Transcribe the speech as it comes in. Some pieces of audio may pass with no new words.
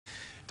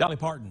Dolly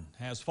Parton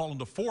has fallen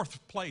to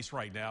fourth place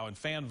right now in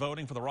fan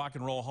voting for the Rock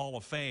and Roll Hall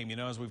of Fame. You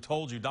know, as we've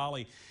told you,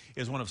 Dolly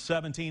is one of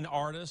 17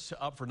 artists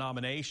up for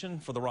nomination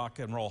for the Rock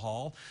and Roll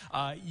Hall.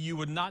 You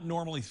would not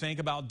normally think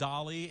about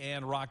Dolly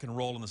and rock and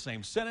roll in the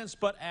same sentence,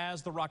 but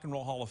as the Rock and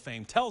Roll Hall of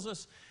Fame tells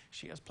us,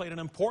 she has played an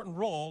important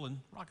role in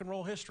rock and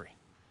roll history.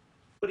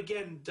 But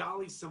again,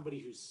 Dolly's somebody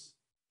who's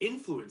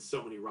influenced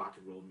so many rock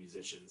and roll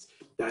musicians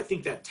that I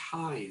think that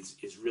ties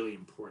is really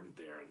important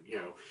there. And, you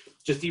know,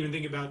 just even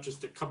think about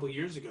just a couple of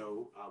years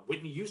ago,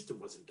 Whitney Houston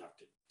was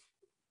inducted.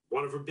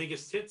 One of her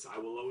biggest hits, I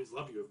Will Always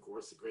Love You, of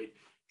course, a great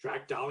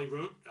track Dolly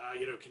wrote,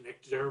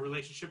 connected her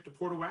relationship to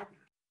Porter Wagner.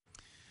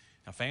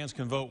 Now, fans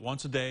can vote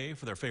once a day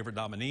for their favorite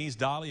nominees.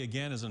 Dolly,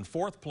 again, is in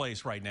fourth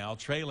place right now,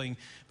 trailing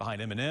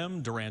behind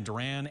Eminem, Duran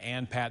Duran,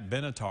 and Pat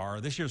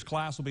Benatar. This year's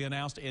class will be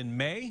announced in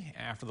May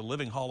after the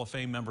Living Hall of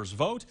Fame members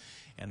vote,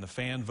 and the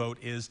fan vote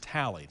is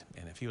tallied.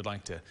 And if you would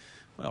like to,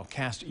 well,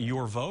 cast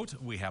your vote,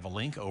 we have a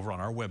link over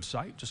on our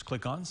website. Just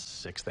click on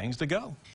 6 Things to Go.